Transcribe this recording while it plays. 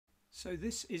So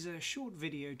this is a short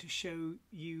video to show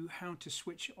you how to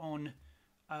switch on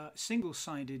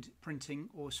single-sided printing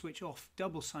or switch off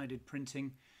double-sided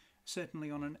printing, certainly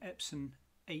on an Epson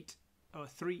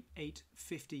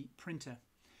 3850 printer.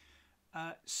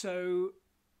 So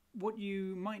what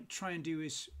you might try and do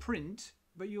is print,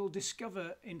 but you'll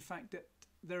discover in fact that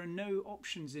there are no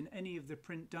options in any of the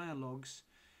print dialogues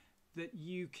that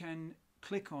you can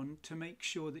click on to make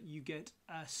sure that you get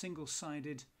a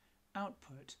single-sided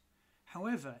output.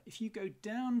 However, if you go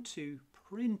down to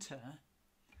printer,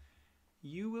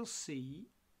 you will see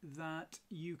that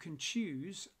you can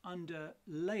choose under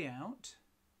layout.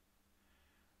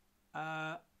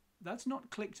 That's not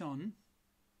clicked on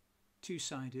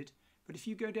two-sided, but if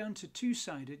you go down to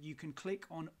two-sided, you can click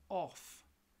on off.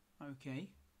 Okay,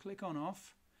 click on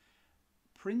off.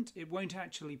 Print, it won't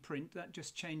actually print, that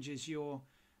just changes your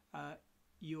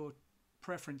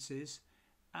preferences,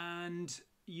 and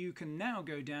you can now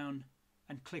go down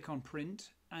and click on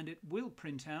print, and it will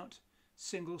print out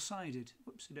single-sided.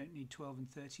 Whoops, I don't need 12 and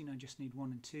 13, I just need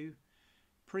 1 and 2.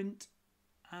 Print,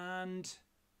 and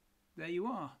there you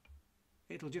are.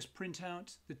 It'll just print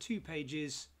out the 2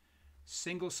 pages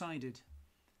single-sided.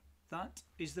 That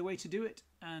is the way to do it,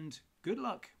 and good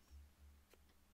luck.